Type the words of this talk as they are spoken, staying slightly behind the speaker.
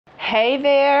Hey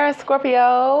there,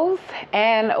 Scorpios,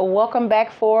 and welcome back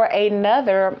for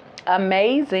another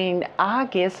amazing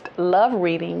August love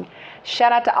reading.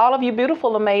 Shout out to all of you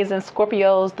beautiful, amazing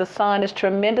Scorpios. The sun is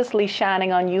tremendously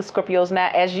shining on you, Scorpios.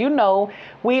 Now, as you know,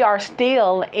 we are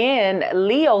still in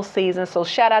Leo season, so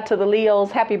shout out to the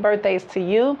Leos. Happy birthdays to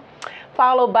you.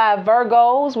 Followed by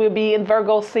Virgos, we'll be in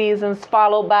Virgo seasons.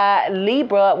 Followed by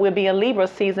Libra, we'll be in Libra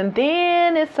season.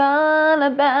 Then it's all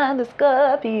about the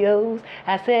Scorpios.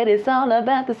 I said it's all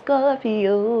about the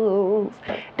Scorpios.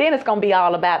 Then it's going to be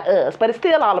all about us. But it's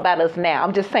still all about us now.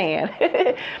 I'm just saying.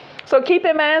 So keep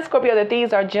in mind, Scorpio, that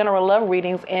these are general love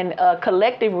readings and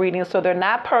collective readings. So they're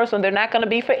not personal. They're not going to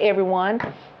be for everyone.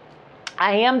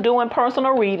 I am doing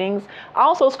personal readings.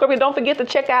 Also, Scorpio, don't forget to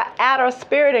check out Outer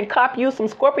Spirit and cop you some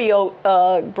Scorpio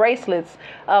bracelets.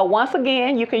 Once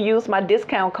again, you can use my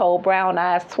discount code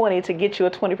BrownEyes20 to get you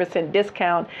a 20%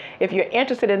 discount. If you're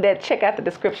interested in that, check out the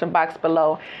description box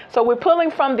below. So we're pulling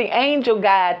from the Angel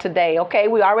Guide today, okay?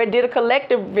 We already did a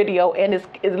collective video, and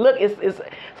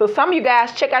so some of you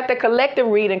guys check out the collective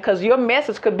reading because your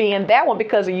message could be in that one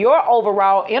because your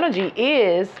overall energy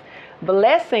is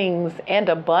blessings and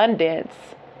abundance.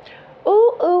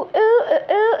 Ooh, ooh, ooh,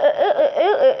 ooh,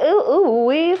 ooh, ooh, ooh,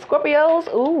 wee, Scorpios,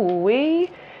 ooh,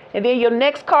 wee. And then your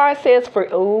next card says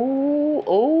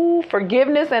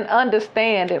forgiveness and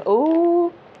understanding.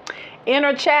 Ooh,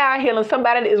 inner child healing.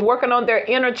 Somebody is working on their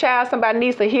inner child. Somebody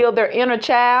needs to heal their inner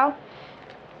child.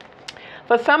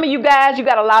 For some of you guys, you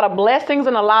got a lot of blessings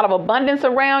and a lot of abundance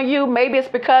around you. Maybe it's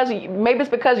because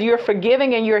you're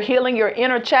forgiving and you're healing your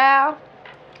inner child.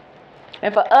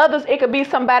 And for others, it could be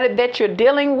somebody that you're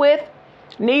dealing with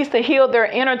needs to heal their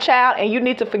inner child and you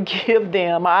need to forgive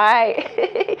them, all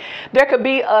right? There could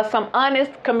be some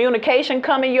honest communication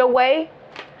coming your way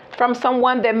from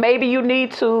someone that maybe you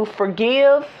need to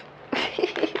forgive.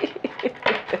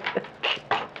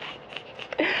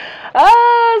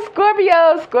 Oh,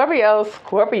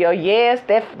 Scorpio. Yes,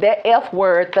 that F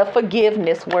word, the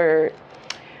forgiveness word.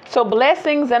 So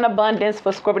blessings and abundance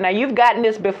for Scorpio. Now, you've gotten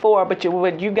this before, but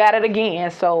you got it again.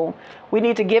 So we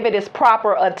need to give it its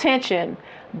proper attention.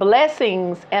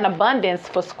 Blessings and abundance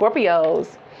for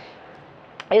Scorpios.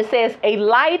 It says a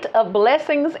light of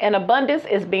blessings and abundance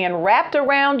is being wrapped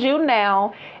around you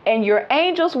now, and your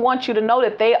angels want you to know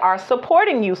that they are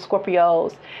supporting you,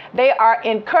 Scorpios. They are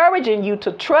encouraging you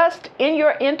to trust in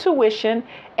your intuition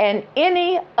and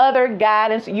any other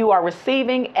guidance you are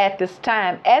receiving at this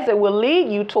time, as it will lead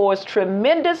you towards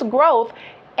tremendous growth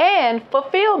and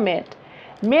fulfillment.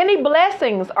 Many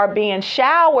blessings are being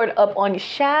showered up on you.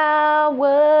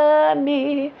 Shower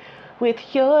me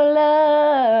with your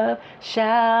love,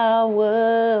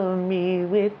 shower me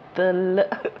with the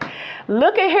love.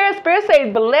 Look at here, Spirit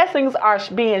says blessings are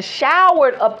being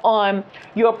showered upon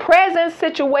your present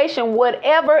situation.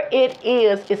 Whatever it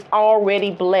is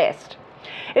already blessed.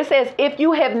 It says, if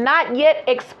you have not yet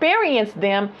experienced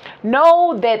them,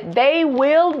 know that they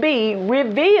will be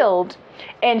revealed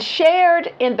and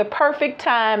shared in the perfect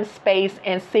time, space,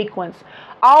 and sequence.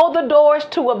 All the doors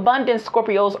to abundance,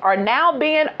 Scorpios, are now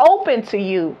being opened to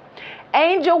you.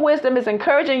 Angel wisdom is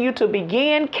encouraging you to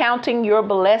begin counting your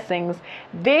blessings.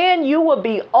 Then you will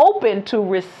be open to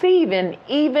receiving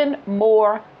even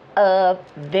more of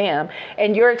them.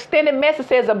 And your extended message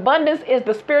says abundance is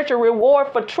the spiritual reward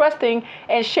for trusting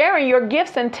and sharing your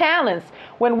gifts and talents.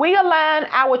 When we align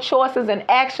our choices and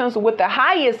actions with the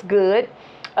highest good,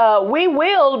 we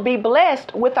will be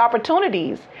blessed with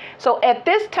opportunities. So at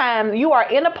this time, you are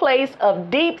in a place of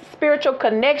deep spiritual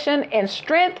connection and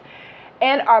strength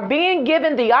and are being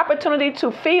given the opportunity to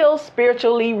feel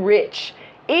spiritually rich.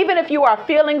 Even if you are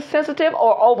feeling sensitive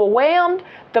or overwhelmed,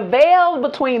 the veil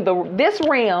between this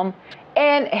realm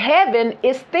and heaven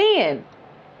is thin,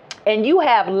 and you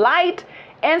have light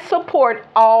and support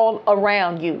all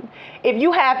around you. If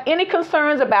you have any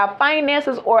concerns about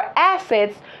finances or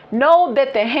assets, know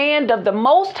that the hand of the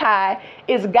Most High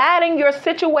is guiding your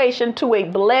situation to a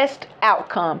blessed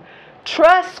outcome.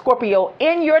 Trust, Scorpio,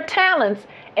 in your talents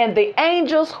and the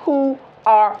angels who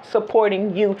are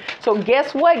supporting you. So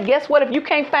guess what? If you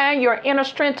can't find your inner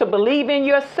strength to believe in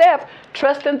yourself,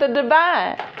 trust in the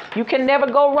divine. You can never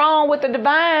go wrong with the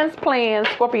divine's plans,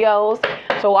 Scorpios.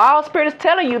 So all Spirit is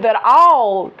telling you that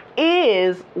all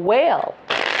is well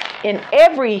in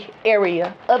every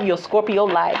area of your Scorpio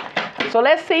life. So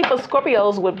let's see for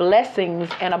Scorpios with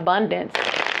blessings and abundance.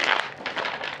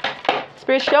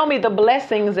 Spirit, show me the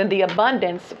blessings and the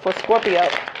abundance for Scorpio.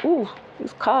 Ooh,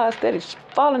 these cards that is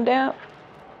falling down.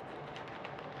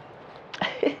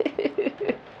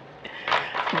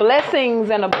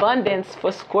 Blessings and abundance for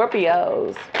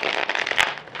Scorpios.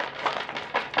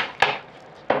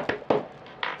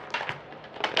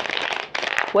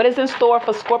 What is in store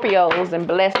for Scorpios and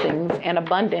blessings and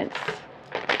abundance?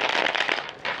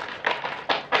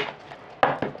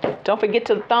 Don't forget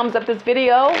to thumbs up this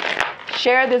video.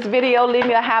 Share this video. Leave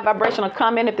me a high vibrational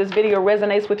comment if this video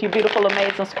resonates with you, beautiful,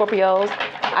 amazing Scorpios.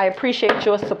 I appreciate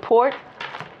your support.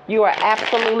 You are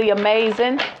absolutely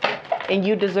amazing. And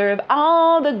you deserve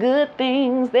all the good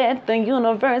things that the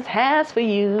universe has for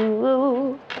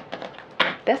you.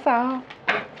 That's all.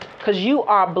 Because you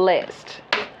are blessed.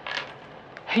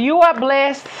 You are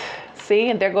blessed. See,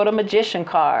 and there go the Magician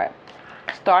card.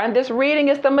 Starting this reading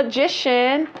is the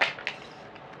Magician.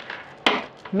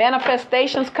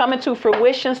 Manifestations coming to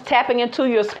fruition, tapping into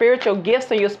your spiritual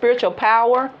gifts and your spiritual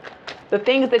power. The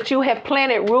things that you have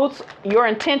planted roots, your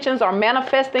intentions are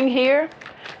manifesting here.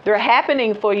 They're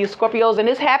happening for you, Scorpios, and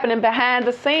it's happening behind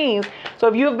the scenes. So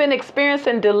if you've been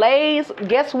experiencing delays,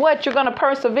 guess what? You're going to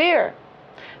persevere.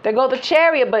 There go the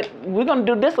Chariot, but we're going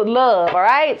to do this with love, all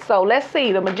right? So let's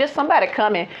see. The Magician, somebody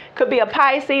coming. Could be a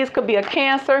Pisces, could be a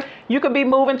Cancer. You could be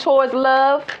moving towards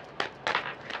love.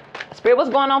 Spirit,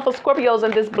 what's going on for Scorpios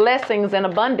and this blessings and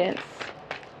abundance?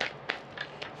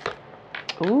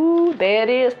 Ooh, there it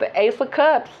is, the Ace of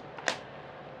Cups.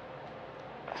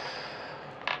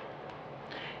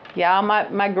 Y'all,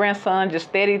 my grandson just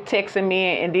steady texting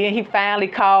me, and then he finally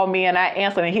called me and I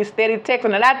answered, and he steady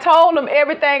texting, and I told him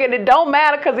everything, and it don't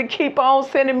matter because he keep on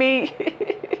sending me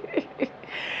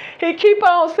he keep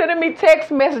on sending me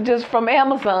text messages from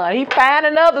Amazon. He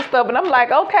finding other stuff, and I'm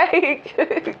like,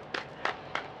 okay.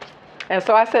 And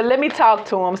so I said, let me talk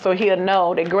to him so he'll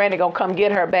know that Granny gonna come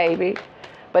get her baby.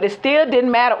 But it still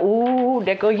didn't matter. Ooh,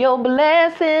 there go your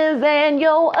blessings and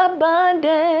your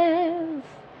abundance.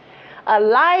 A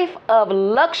life of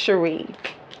luxury,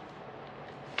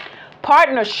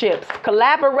 partnerships,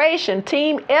 collaboration,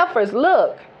 team efforts.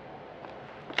 Look,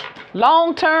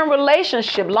 long-term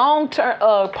relationship,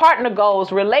 long-term partner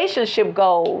goals, relationship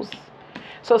goals.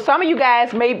 So some of you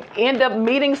guys may end up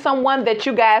meeting someone that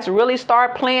you guys really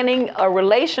start planning a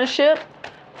relationship,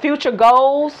 future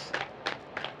goals.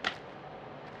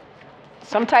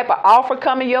 Some type of offer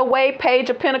coming your way,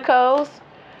 Page of Pentacles.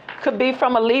 Could be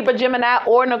from a Libra, Gemini,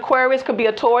 or an Aquarius. Could be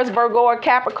a Taurus, Virgo, or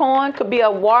Capricorn. Could be a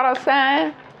water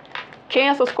sign.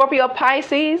 Cancer, Scorpio,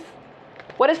 Pisces.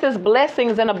 What is this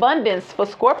blessings and abundance for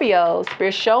Scorpios?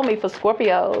 Spirit, show me for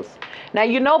Scorpios. Now,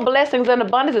 you know blessings and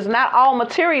abundance is not all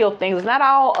material things. It's not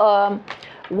all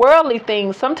worldly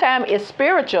things. Sometimes it's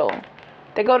spiritual.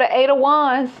 They go to 8 of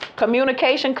Wands.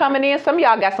 Communication coming in. Some of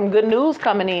y'all got some good news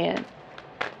coming in.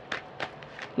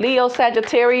 Leo,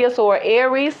 Sagittarius, or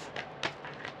Aries.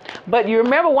 But you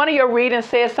remember one of your readings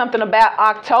said something about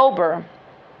October.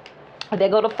 They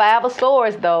go to 5 of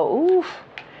Swords, though. Oof.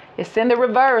 It's in the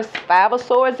reverse. 5 of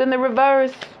Swords in the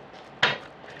reverse.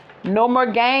 No more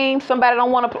games. Somebody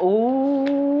don't want to.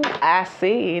 Ooh, I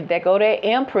see. They go to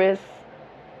Empress.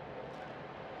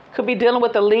 Could be dealing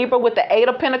with the Libra, with the 8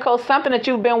 of Pentacles. Something that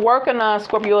you've been working on,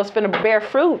 Scorpio, is going to bear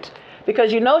fruit.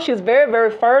 Because you know she's very, very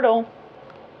fertile.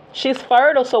 She's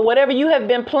fertile. So whatever you have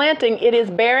been planting, it is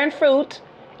bearing fruit.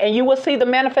 And you will see the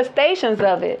manifestations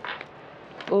of it.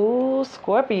 Ooh,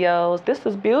 Scorpios. This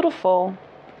is beautiful.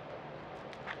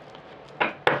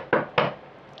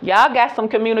 Y'all got some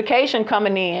communication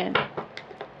coming in.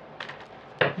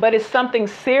 But it's something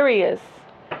serious.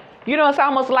 You know, it's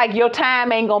almost like your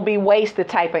time ain't going to be wasted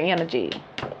type of energy.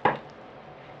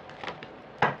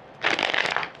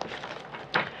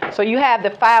 So you have the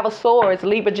 5 of Swords,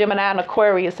 Libra, Gemini, and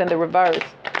Aquarius in the reverse.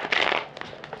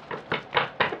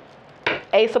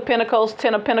 Ace of Pentacles,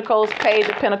 10 of Pentacles, Page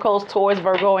of Pentacles, Taurus,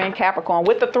 Virgo, and Capricorn.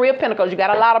 With the 3 of Pentacles, you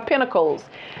got a lot of Pentacles.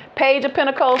 Page of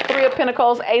Pentacles, 3 of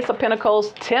Pentacles, Ace of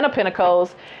Pentacles, 10 of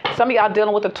Pentacles. Some of y'all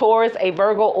dealing with a Taurus, a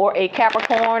Virgo, or a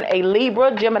Capricorn, a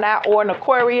Libra, Gemini, or an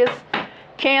Aquarius,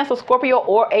 Cancer, Scorpio,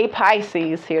 or a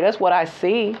Pisces here. That's what I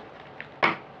see.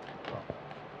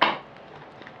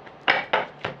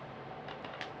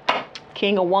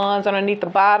 King of Wands underneath the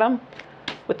bottom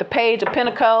with the Page of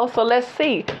Pentacles. So let's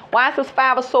see. Why is this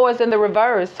 5 of Swords in the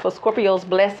reverse for Scorpio's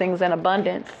blessings and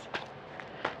abundance?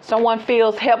 Someone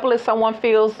feels helpless. Someone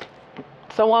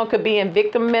could be in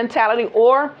victim mentality,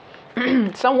 or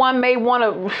someone may want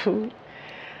to,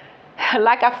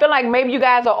 like, I feel like maybe you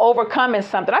guys are overcoming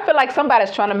something. I feel like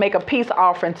somebody's trying to make a peace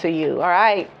offering to you, all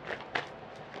right?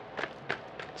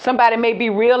 Somebody may be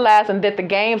realizing that the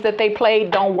games that they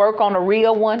played don't work on a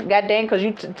real one. God dang, because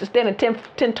you standing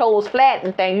 10 toes flat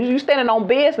and things. You standing on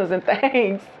business and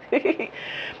things.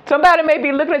 Somebody may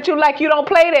be looking at you like you don't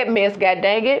play that mess, god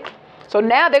dang it. So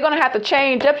now they're going to have to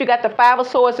change up. You got the 5 of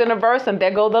Swords in reverse, and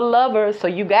there go the Lovers. So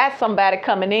you got somebody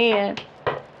coming in.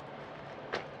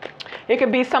 It could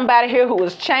be somebody here who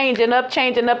is changing up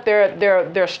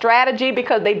their strategy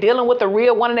because they dealing with the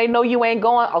real one and they know you ain't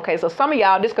going. Okay, so some of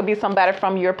y'all, this could be somebody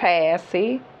from your past,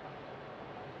 see?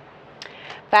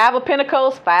 Five of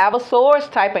Pentacles, Five of Swords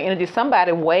type of energy.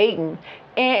 Somebody waiting.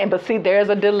 But see, there's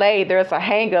a delay. There's a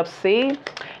hang up, see?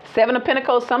 Seven of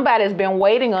Pentacles, somebody has been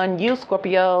waiting on you,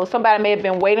 Scorpio. Somebody may have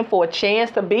been waiting for a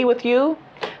chance to be with you.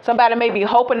 Somebody may be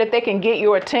hoping that they can get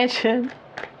your attention.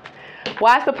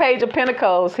 Why is the Page of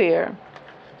Pentacles here?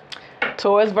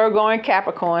 Taurus, Virgo, and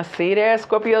Capricorn. See there,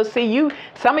 Scorpio. See you.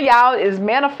 Some of y'all is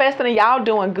manifesting and y'all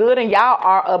doing good and y'all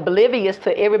are oblivious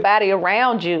to everybody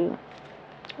around you.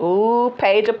 Ooh,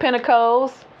 Page of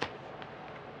Pentacles.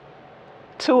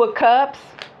 Two of Cups.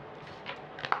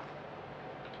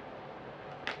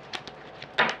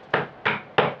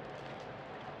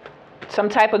 Some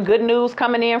type of good news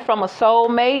coming in from a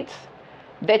soulmate.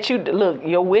 That you, look,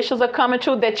 your wishes are coming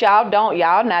true that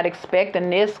y'all not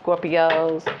expecting this,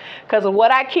 Scorpios. Because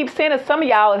what I keep seeing is some of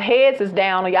y'all heads is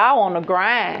down and y'all on the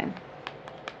grind.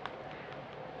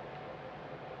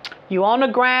 You on the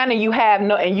grind and you have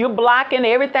no, and you're blocking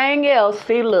everything else.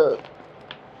 See, look.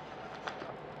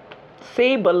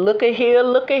 See, but look at here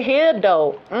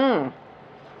though.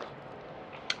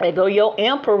 There go your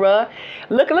Emperor.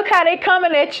 Look how they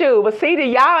coming at you. But see,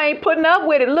 y'all ain't putting up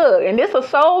with it. Look, and this a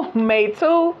soulmate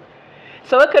too.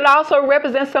 So it could also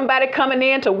represent somebody coming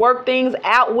in to work things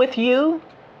out with you.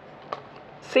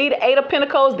 See, the Eight of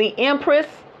Pentacles, the Empress.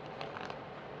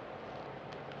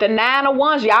 The Nine of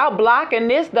Wands, y'all blocking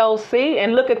this though, see?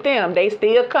 And look at them. They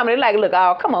still coming. They're like, look,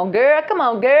 oh, come on,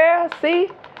 girl. See?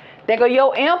 There go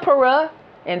your Emperor.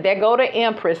 And there go the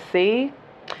Empress, see?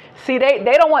 See, they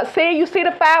don't want, see, you see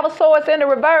the Five of Swords in the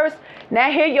reverse?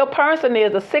 Now here your person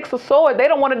is, the Six of Swords. They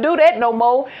don't want to do that no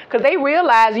more because they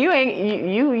realize you ain't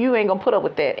going to put up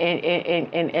with that.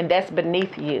 And that's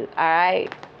beneath you, all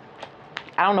right?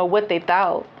 I don't know what they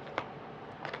thought.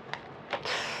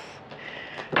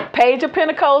 Page of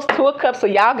Pentacles, Two of Cups. So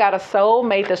y'all got a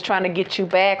soulmate that's trying to get you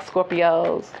back,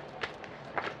 Scorpios.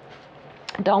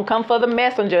 Don't come for the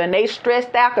messenger. And they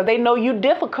stressed out because they know you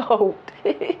difficult.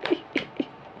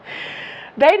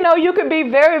 They know you can be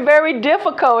very, very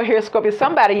difficult here, Scorpio.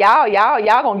 Somebody, y'all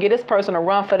gonna get this person a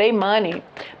run for their money.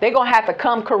 They're gonna have to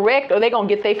come correct or they're gonna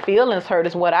get their feelings hurt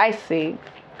is what I see.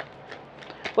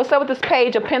 What's up with this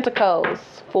Page of Pentacles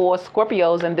for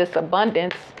Scorpios and this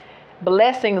abundance?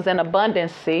 Blessings and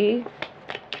abundance, see?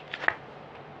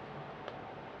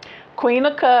 Queen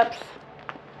of Cups.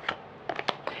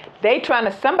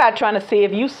 Somebody trying to see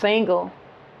if you single.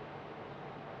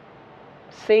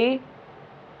 See?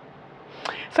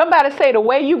 Somebody say the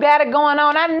way you got it going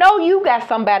on, I know you got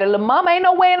somebody. Little mama, ain't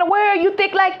no way in the world you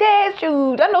think like that.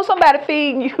 Shoot, I know somebody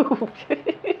feeding you.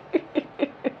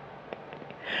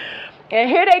 And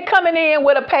here they coming in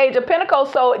with a Page of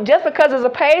Pentacles. So just because it's a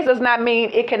page does not mean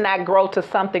it cannot grow to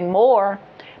something more.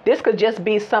 This could just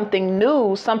be something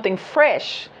new, something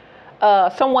fresh.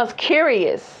 Someone's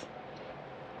curious.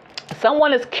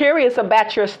 Someone is curious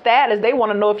about your status. They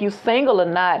want to know if you're single or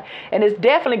not. And it's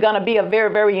definitely going to be a very,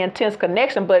 very intense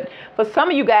connection. But for some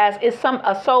of you guys, it's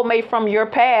a soulmate from your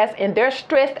past. And they're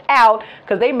stressed out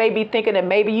because they may be thinking that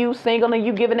maybe you single and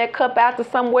you giving that cup out to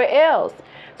somewhere else.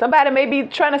 Somebody may be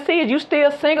trying to see, is you still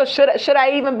single? Should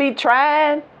I even be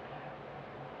trying?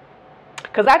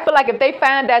 Because I feel like if they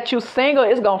find out you single,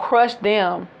 it's going to crush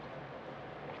them.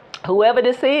 Whoever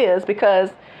this is, because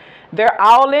they're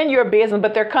all in your business,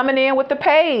 but they're coming in with the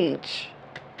Page.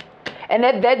 And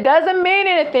that doesn't mean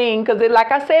anything because,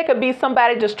 like I said, it could be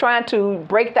somebody just trying to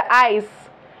break the ice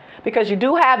because you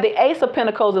do have the Ace of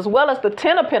Pentacles as well as the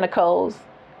Ten of Pentacles.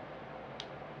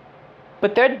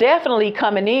 But they're definitely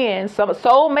coming in. Some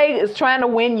soulmate is trying to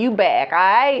win you back, all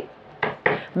right?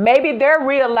 Maybe they're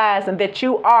realizing that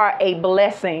you are a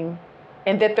blessing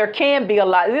and that there can be a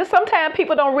lot. Sometimes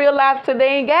people don't realize till they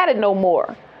ain't got it no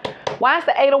more. Why is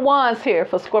the Eight of Wands here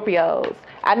for Scorpios?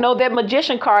 I know that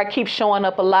Magician card keeps showing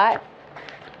up a lot.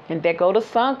 And there go the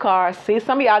Sun card. See,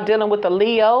 some of y'all dealing with the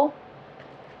Leo.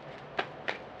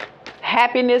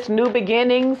 Happiness, new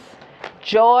beginnings,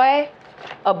 joy,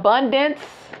 abundance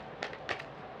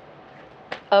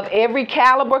of every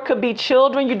caliber. Could be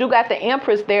children. You do got the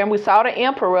Empress there, and we saw the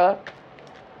Emperor.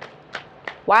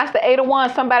 Why is the Eight of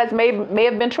Wands? Somebody may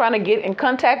have been trying to get in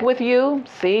contact with you.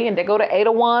 See, and there go the Eight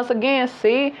of Wands again.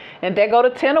 See, and there go the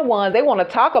Ten of Wands. They want to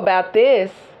talk about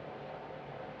this.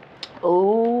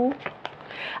 Ooh.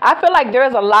 I feel like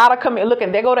there's a lot of look,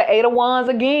 and there go the Eight of Wands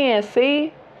again.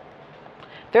 See,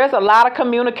 there's a lot of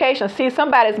communication. See,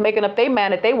 somebody's making up their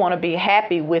mind that they want to be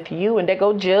happy with you, and there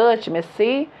go Judgment.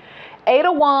 See, Eight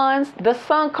of Wands, the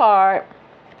Sun card.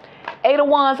 Eight of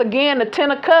Wands again, the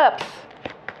Ten of Cups.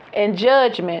 And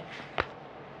Judgment.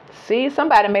 See,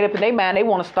 somebody made up in their mind they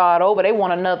want to start over. They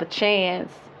want another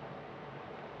chance.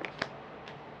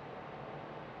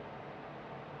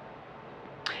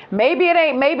 Maybe it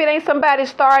ain't somebody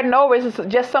starting over. It's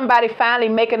just somebody finally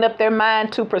making up their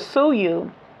mind to pursue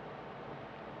you.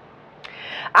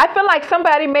 I feel like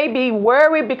somebody may be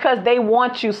worried because they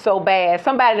want you so bad.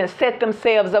 Somebody done set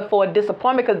themselves up for a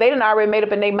disappointment because they done already made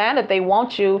up in their mind that they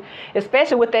want you,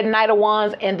 especially with that Knight of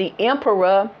Wands and the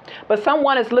Emperor. But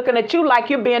someone is looking at you like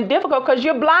you're being difficult because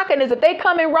you're blocking this. If they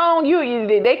coming wrong,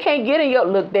 they can't get in your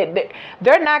look.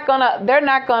 They're not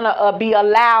gonna be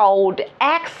allowed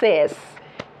access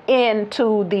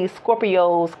into the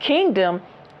Scorpio's kingdom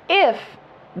if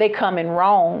they come in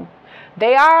wrong.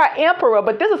 They are an emperor,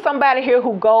 but this is somebody here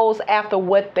who goes after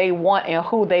what they want and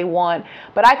who they want.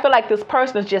 But I feel like this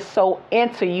person is just so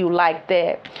into you like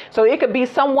that. So it could be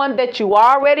someone that you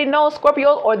already know,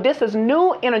 Scorpio, or this is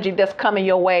new energy that's coming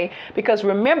your way. Because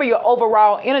remember, your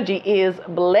overall energy is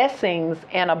blessings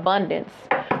and abundance.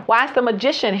 Why is the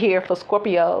Magician here for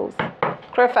Scorpios?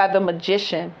 Clarify the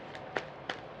Magician.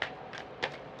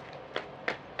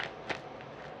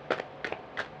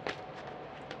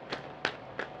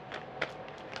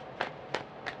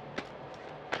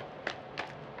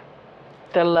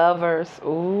 The Lovers.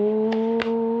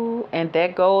 Ooh. And there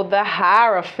go the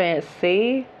Hierophant.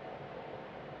 See?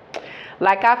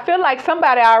 Like, I feel like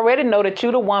somebody already know that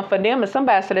you're the one for them. And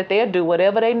somebody said that they'll do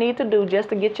whatever they need to do just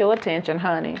to get your attention,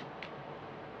 honey.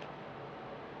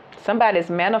 Somebody's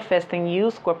manifesting you,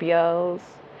 Scorpios.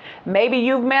 Maybe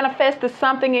you've manifested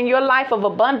something in your life of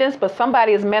abundance, but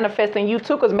somebody is manifesting you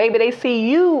too, because maybe they see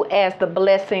you as the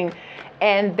blessing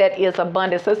and that is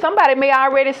abundance. So somebody may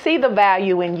already see the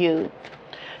value in you.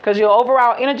 Because your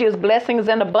overall energy is blessings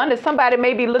and abundance. Somebody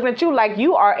may be looking at you like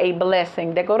you are a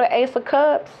blessing. They go to Ace of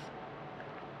Cups.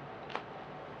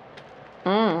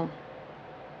 And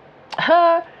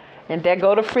there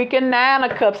go the freaking Nine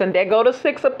of Cups. And there go the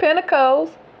Six of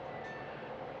Pentacles.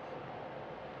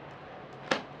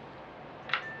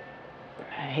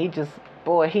 He just,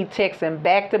 boy, he texting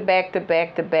back to back to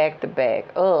back to back to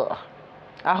back. Ugh.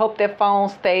 I hope that phone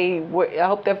stay. I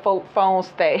hope that phone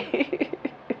stay.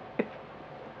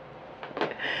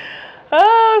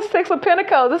 Oh, Six of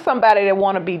Pentacles. This is somebody that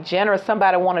want to be generous.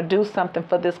 Somebody want to do something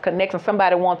for this connection.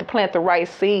 Somebody want to plant the right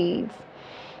seeds.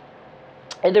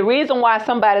 And the reason why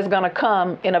somebody's going to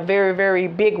come in a very, very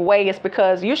big way is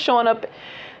because you're showing up.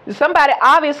 Somebody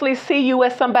obviously see you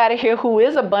as somebody here who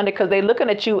is abundant because they're looking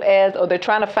at you as, or they're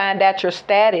trying to find out your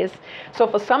status. So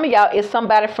for some of y'all, it's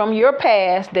somebody from your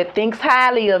past that thinks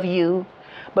highly of you,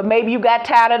 but maybe you got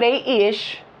tired of their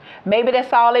ish. Maybe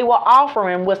that's all they were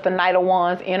offering was the Knight of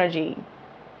Wands energy.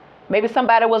 Maybe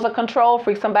somebody was a control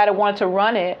freak. Somebody wanted to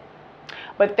run it.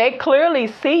 But they clearly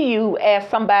see you as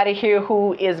somebody here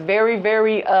who is very,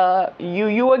 very,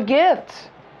 you a gift.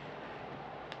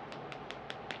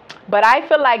 But I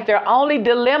feel like their only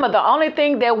dilemma, the only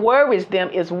thing that worries them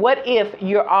is what if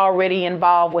you're already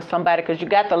involved with somebody, because you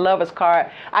got the Lovers card.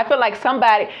 I feel like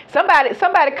somebody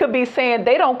could be saying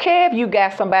they don't care if you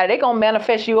got somebody. They're going to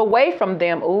manifest you away from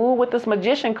them. Ooh, with this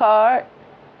Magician card.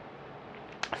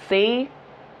 See?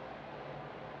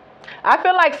 I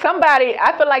feel like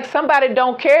somebody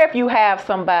don't care if you have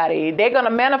somebody. They're going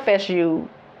to manifest you.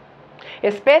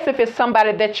 Especially if it's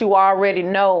somebody that you already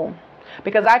know.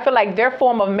 Because I feel like their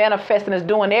form of manifesting is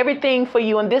doing everything for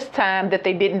you in this time that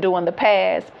they didn't do in the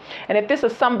past. And if this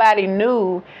is somebody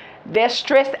new, they're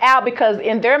stressed out because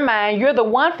in their mind, you're the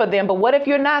one for them. But what if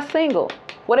you're not single?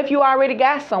 What if you already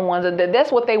got someone?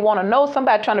 That's what they want to know.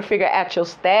 Somebody trying to figure out your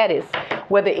status,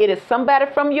 whether it is somebody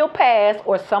from your past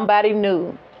or somebody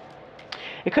new.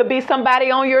 It could be somebody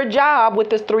on your job with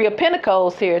this Three of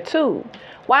Pentacles here too.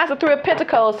 Why is the Three of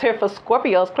Pentacles here for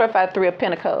Scorpios? Clarify Three of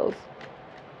Pentacles.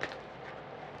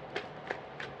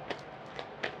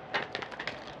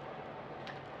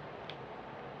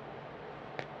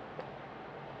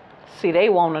 See, they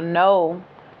want to know.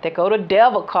 They go to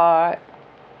Devil card.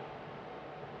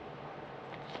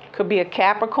 Could be a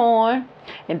Capricorn.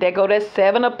 And they go that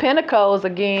Seven of Pentacles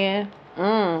again.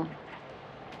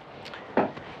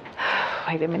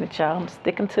 Wait a minute, y'all. I'm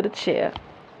sticking to the chair.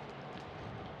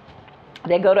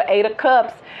 They go to Eight of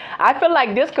Cups. I feel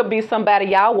like this could be somebody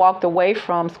y'all walked away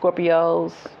from,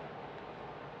 Scorpios.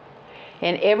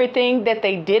 And everything that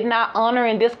they did not honor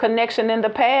in this connection in the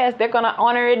past, they're going to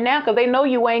honor it now because they know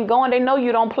you ain't going. They know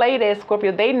you don't play that,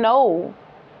 Scorpio. They know.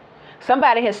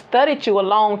 Somebody has studied you a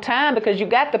long time because you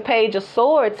got the Page of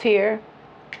Swords here.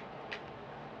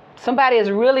 Somebody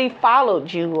has really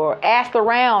followed you or asked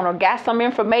around or got some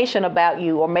information about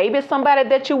you. Or maybe it's somebody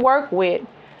that you work with.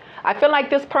 I feel like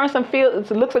this person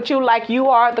looks at you like you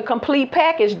are the complete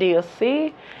package deal.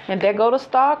 See? And there go the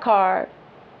star card.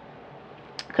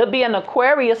 Could be an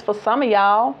Aquarius for some of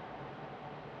y'all.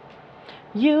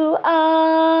 You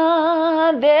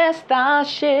are their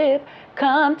starship.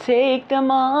 Come take them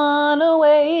on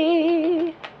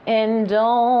away. And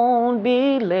don't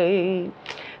be late.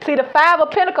 See, the Five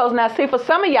of Pentacles. Now, see, for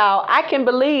some of y'all, I can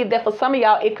believe that for some of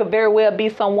y'all, it could very well be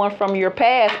someone from your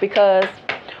past, because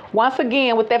once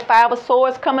again, with that Five of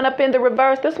Swords coming up in the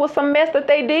reverse, this was some mess that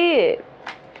they did.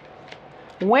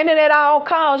 Winning at all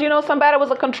costs. You know, somebody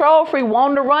was a control freak,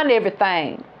 wanting to run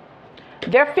everything.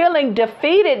 They're feeling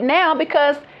defeated now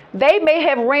because they may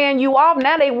have ran you off.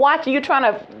 Now they watching you, trying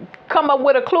to come up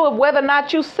with a clue of whether or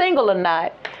not you're single or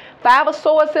not. Five of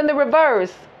Swords in the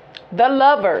reverse. The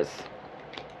Lovers.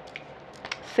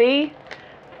 See?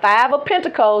 Five of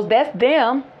Pentacles, that's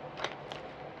them.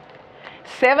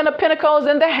 Seven of Pentacles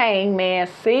in the Hangman.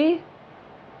 See?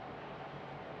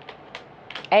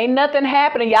 Ain't nothing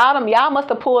happening. Y'all must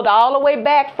have pulled all the way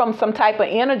back from some type of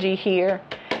energy here.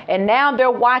 And now they're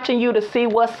watching you to see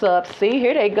what's up. See,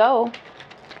 here they go.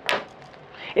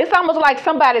 It's almost like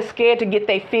somebody's scared to get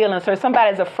their feelings, or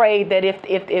somebody's afraid that if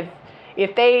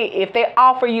they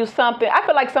offer you something, I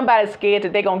feel like somebody's scared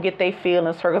that they're going to get their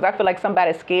feelings hurt, because I feel like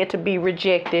somebody's scared to be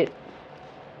rejected.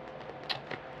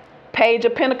 Page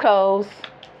of Pentacles.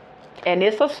 And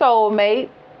it's a soulmate.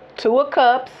 Two of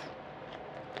Cups.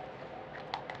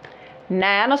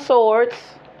 Nine of Swords.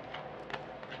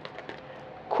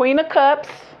 Queen of Cups.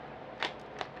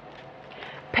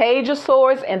 Page of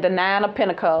Swords and the Nine of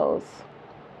Pentacles.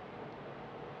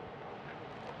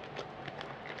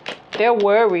 They're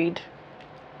worried.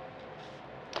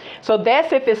 So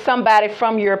that's if it's somebody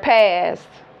from your past.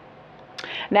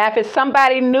 Now, if it's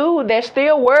somebody new, they're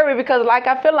still worried because, like,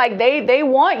 I feel like they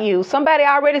want you. Somebody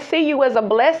already see you as a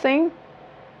blessing.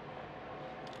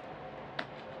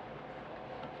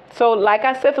 So, like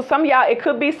I said, for some of y'all, it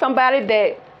could be somebody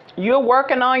that you're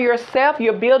working on yourself.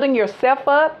 You're building yourself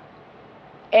up.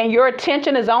 And your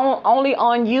attention is only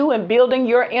on you and building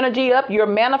your energy up. You're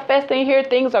manifesting here.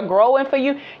 Things are growing for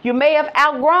you. You may have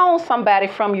outgrown somebody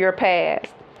from your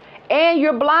past. And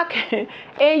you're blocking,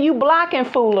 and you blocking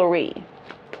foolery.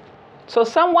 So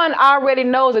someone already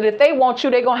knows that if they want you,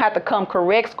 they're going to have to come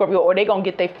correct, Scorpio, or they're going to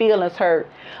get their feelings hurt.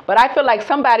 But I feel like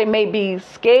somebody may be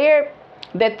scared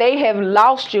that they have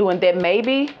lost you, and that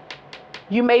maybe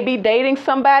you may be dating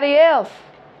somebody else.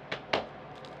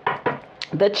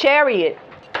 The Chariot.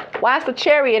 Why is the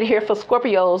Chariot here for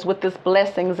Scorpios with this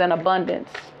blessings and abundance?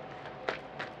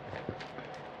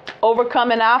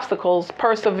 Overcoming obstacles,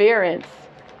 perseverance,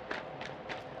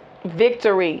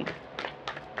 victory,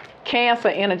 Cancer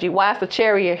energy. Why is the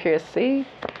Chariot here? See?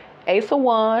 Ace of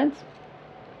Wands.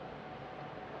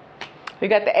 We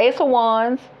got the Ace of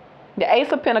Wands, the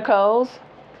Ace of Pentacles,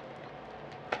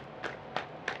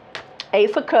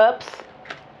 Ace of Cups.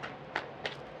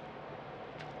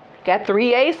 Got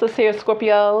three aces here,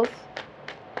 Scorpios.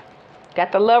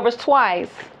 Got the Lovers twice.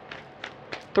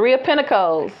 Three of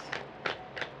Pentacles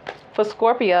for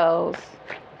Scorpios.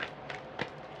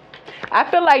 I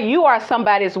feel like you are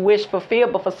somebody's wish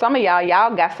fulfilled, but for some of y'all,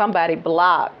 y'all got somebody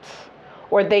blocked,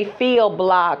 or they feel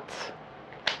blocked.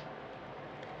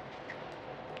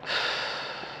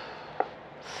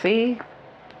 See?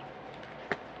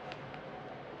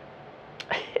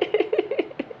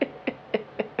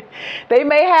 They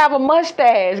may have a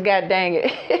mustache, god dang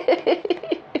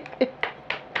it.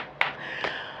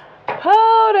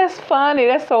 Oh, that's funny.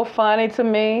 That's so funny to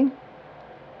me.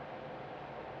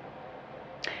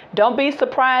 Don't be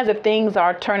surprised if things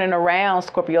are turning around,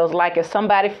 Scorpios. Like if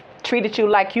somebody treated you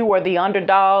like you were the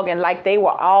underdog and like they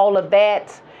were all of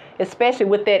that, especially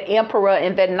with that Emperor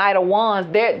and that Knight of Wands,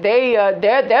 they're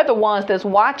the ones that's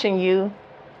watching you.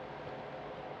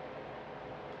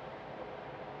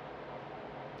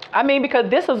 I mean, because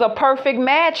this is a perfect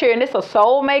match here, and it's a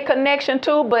soulmate connection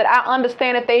too, but I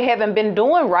understand that they haven't been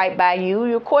doing right by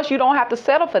you. Of course, you don't have to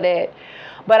settle for that.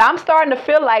 But I'm starting to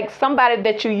feel like somebody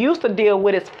that you used to deal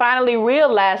with is finally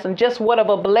realizing just what of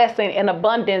a blessing and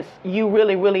abundance you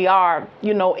really, really are,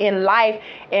 you know, in life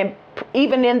and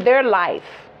even in their life.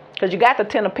 Because you got the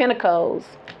Ten of Pentacles.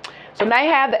 So now you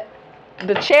have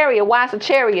the Chariot. Why is the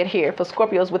Chariot here for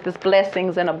Scorpios with this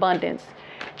blessings and abundance?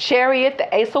 Chariot,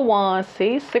 the Ace of Wands,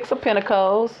 see, Six of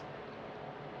Pentacles.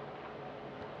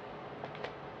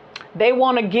 They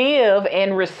want to give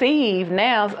and receive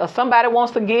now. Somebody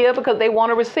wants to give because they want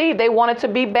to receive. They want it to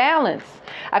be balanced.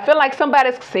 I feel like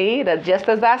somebody's, see, that just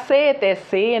as I said that,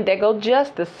 see, and there go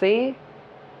justice, see.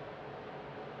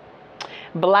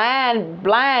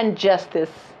 Blind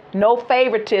justice. No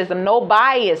favoritism, no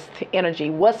biased energy.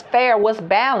 What's fair, what's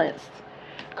balanced.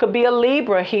 Could be a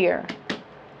Libra here.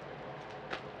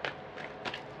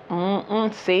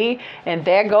 See? And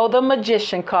there go the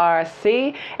Magician card.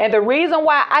 See? And the reason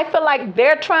why I feel like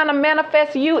they're trying to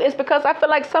manifest you is because I feel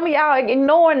like some of y'all are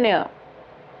ignoring them.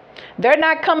 They're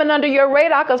not coming under your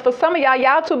radar because for some of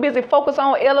y'all too busy focused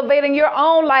on elevating your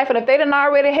own life. And if they didn't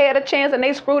already had a chance and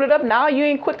they screwed it up, now you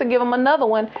ain't quick to give them another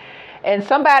one. And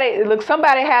somebody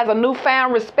has a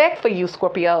newfound respect for you,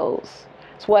 Scorpios.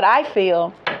 It's what I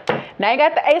feel. Now you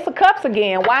got the Ace of Cups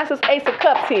again. Why is this Ace of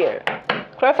Cups here?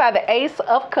 Clarify the Ace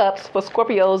of Cups for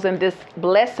Scorpios in this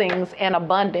blessings and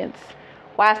abundance.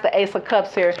 Why is the Ace of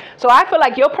Cups here? So I feel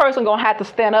like your person going to have to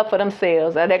stand up for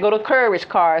themselves. They go to Courage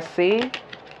cards, see?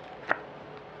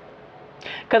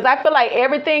 Because I feel like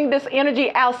everything this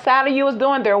energy outside of you is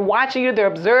doing, they're watching you, they're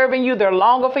observing you, they're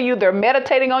longing for you, they're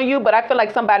meditating on you. But I feel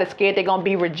like somebody's scared they're going to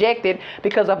be rejected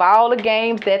because of all the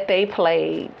games that they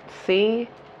played. See?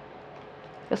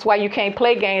 That's why you can't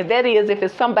play games. That is, if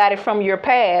it's somebody from your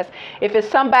past. If it's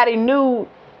somebody new,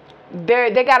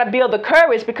 they got to build the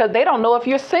courage because they don't know if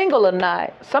you're single or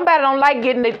not. Somebody don't like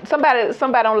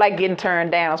getting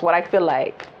turned down is what I feel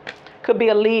like. Could be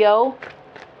a Leo.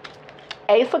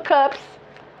 Ace of Cups.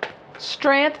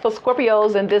 Strength for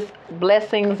Scorpios in this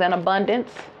blessings and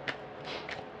abundance.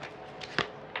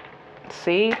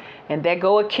 See? And there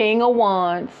go a King of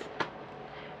Wands.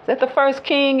 Is that the first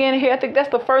king in here? I think that's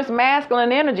the first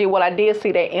masculine energy. Well, I did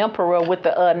see the Emperor with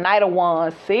the Knight of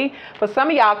Wands. See? For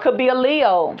some of y'all, could be a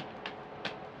Leo.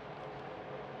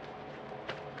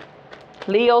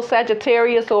 Leo,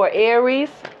 Sagittarius, or Aries.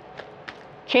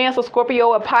 Cancer, Scorpio,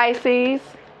 or Pisces.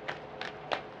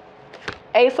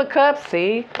 Ace of Cups,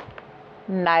 see?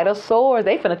 Knight of Swords.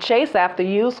 They finna chase after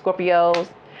you, Scorpios.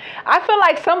 I feel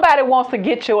like somebody wants to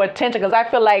get your attention because I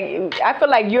feel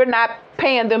like you're not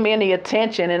paying them any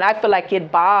attention, and I feel like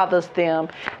it bothers them,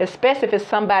 especially if it's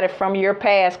somebody from your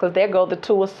past, because there go the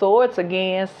Two of Swords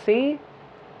again, see?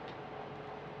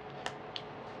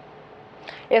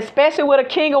 Especially with a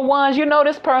King of Wands, you know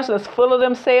this person is full of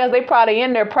themselves. They probably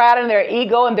in their pride and their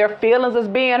ego and their feelings is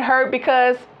being hurt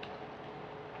because,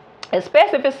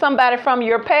 especially if it's somebody from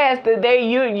your past,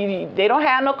 they don't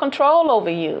have no control over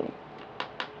you.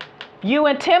 You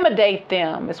intimidate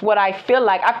them is what I feel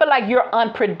like. I feel like you're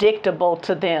unpredictable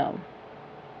to them.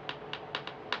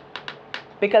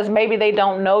 Because maybe they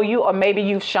don't know you, or maybe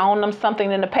you've shown them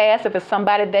something in the past if it's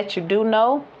somebody that you do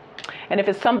know. And if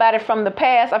it's somebody from the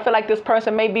past, I feel like this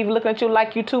person may be looking at you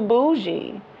like you too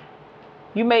bougie.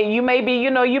 You may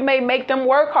make them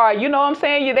work hard. You know what I'm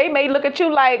saying? They may look at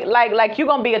you like you're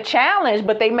going to be a challenge,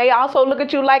 but they may also look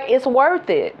at you like it's worth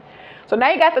it. So now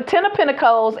you got the Ten of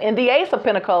Pentacles and the Ace of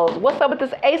Pentacles. What's up with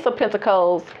this Ace of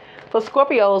Pentacles for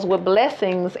Scorpios with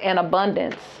blessings and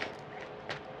abundance?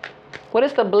 What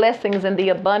is the blessings and the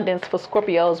abundance for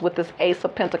Scorpios with this Ace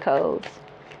of Pentacles?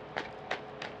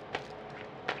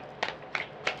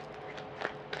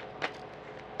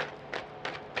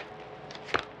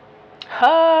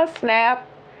 Snap.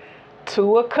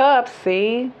 Two of Cups,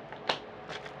 see?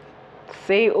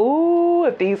 See, ooh,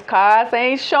 if these cards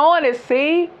ain't showing it,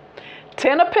 see?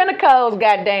 Ten of Pentacles,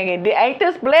 god dang it. Ain't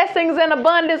this blessings and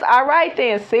abundance? All right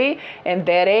then, see? And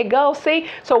there they go, see?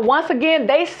 So once again,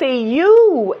 they see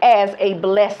you as a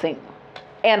blessing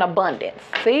and abundance,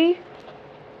 see?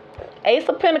 Ace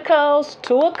of Pentacles,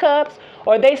 Two of Cups,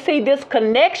 or they see this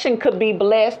connection could be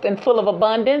blessed and full of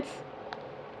abundance.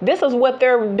 This is what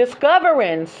they're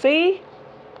discovering, see?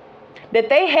 That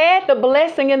they had the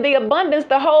blessing and the abundance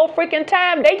the whole freaking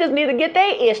time. They just need to get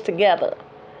their ish together.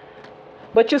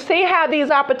 But you see how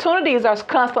these opportunities are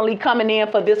constantly coming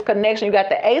in for this connection. You got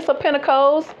the Ace of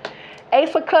Pentacles,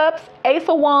 Ace of Cups, Ace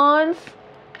of Wands.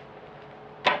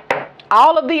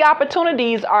 All of the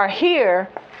opportunities are here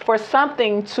for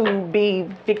something to be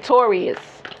victorious.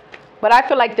 But I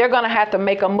feel like they're going to have to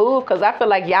make a move because I feel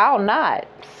like y'all not.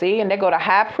 See, and they go to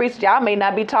High Priest. Y'all may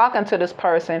not be talking to this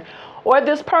person. Or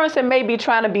this person may be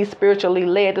trying to be spiritually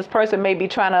led. This person may be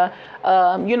trying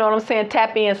to, you know what I'm saying,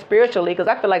 tap in spiritually. Because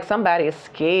I feel like somebody is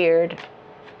scared.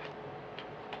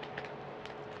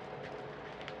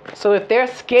 So if they're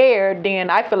scared,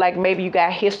 then I feel like maybe you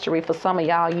got history for some of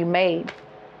y'all. You may.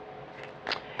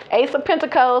 Ace of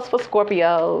Pentacles for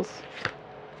Scorpios.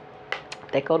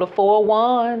 They go to Four of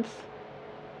Wands.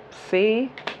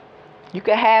 See? You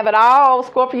can have it all,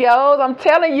 Scorpios. I'm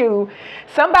telling you.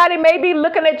 Somebody may be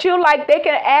looking at you like they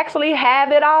can actually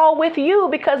have it all with you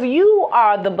because you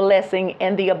are the blessing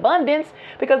and the abundance,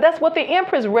 because that's what the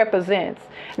Empress represents.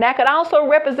 Now, it could also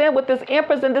represent with this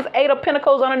Empress and this Eight of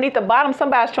Pentacles underneath the bottom.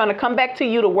 Somebody's trying to come back to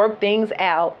you to work things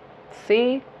out.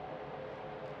 See?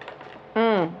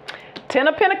 Ten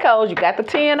of Pentacles. You got the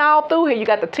 10 all through here. You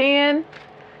got the 10.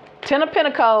 10 of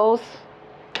Pentacles.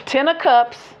 10 of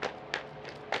Cups.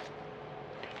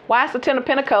 Why is the 10 of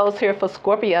Pentacles here for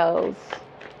Scorpios?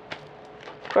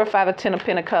 Verify the 10 of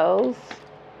Pentacles.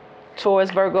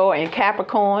 Taurus, Virgo, and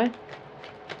Capricorn.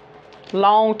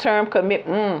 Long-term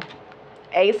commitment.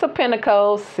 Ace of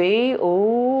Pentacles. See?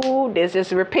 Ooh, this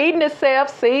is repeating itself.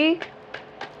 See?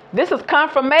 This is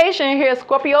confirmation here,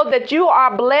 Scorpio, that you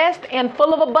are blessed and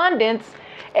full of abundance.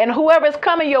 And whoever is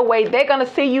coming your way, they're going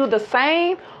to see you the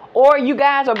same. Or you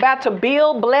guys are about to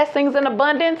build blessings and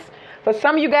abundance. For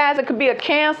some of you guys, it could be a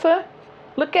Cancer.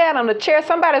 Look at them, the chair.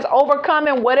 Somebody's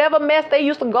overcoming whatever mess they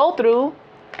used to go through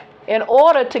in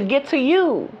order to get to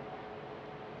you.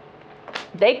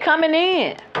 They coming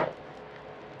in.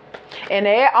 And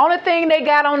the only thing they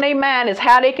got on their mind is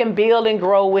how they can build and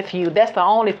grow with you. That's the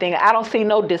only thing. I don't see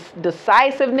no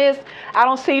decisiveness. I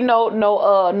don't see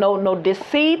no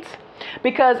deceit.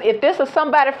 Because if this is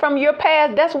somebody from your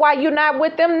past, that's why you're not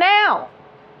with them now.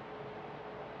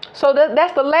 So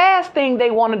that's the last thing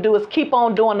they want to do is keep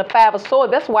on doing the Five of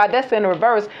Swords. That's why that's in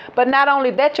reverse. But not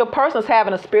only that, your person's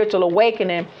having a spiritual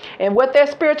awakening. And what their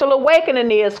spiritual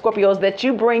awakening is, Scorpio, is that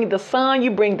you bring the sun,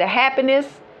 you bring the happiness.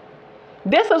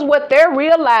 This is what they're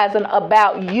realizing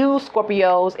about you,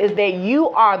 Scorpios, is that you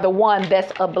are the one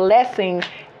that's a blessing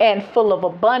and full of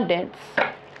abundance.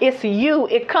 It's you.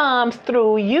 It comes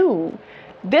through you.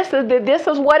 This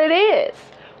is what it is.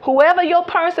 Whoever your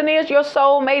person is, your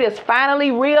soulmate, is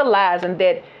finally realizing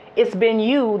that it's been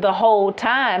you the whole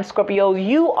time, Scorpio.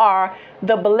 You are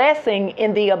the blessing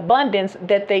in the abundance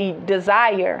that they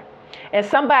desire. And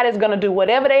somebody's going to do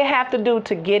whatever they have to do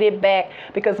to get it back.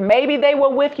 Because maybe they were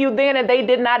with you then and they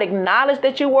did not acknowledge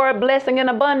that you were a blessing and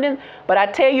abundance. But I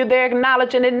tell you, they're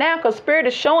acknowledging it now because Spirit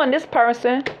is showing this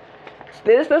person.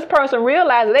 This person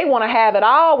realizes they want to have it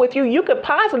all with you. You could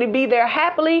possibly be there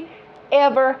happily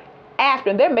ever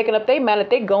after. And they're making up their mind that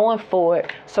they're going for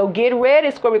it. So get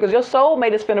ready, Scorpio, because your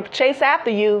soulmate is finna chase after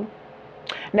you.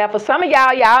 Now, for some of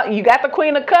y'all, you got the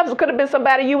Queen of Cups. It could have been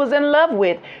somebody you was in love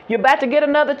with. You're about to get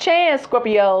another chance,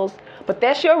 Scorpios. But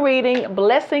that's your reading.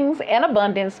 Blessings and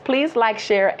abundance. Please like,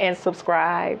 share, and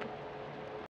subscribe.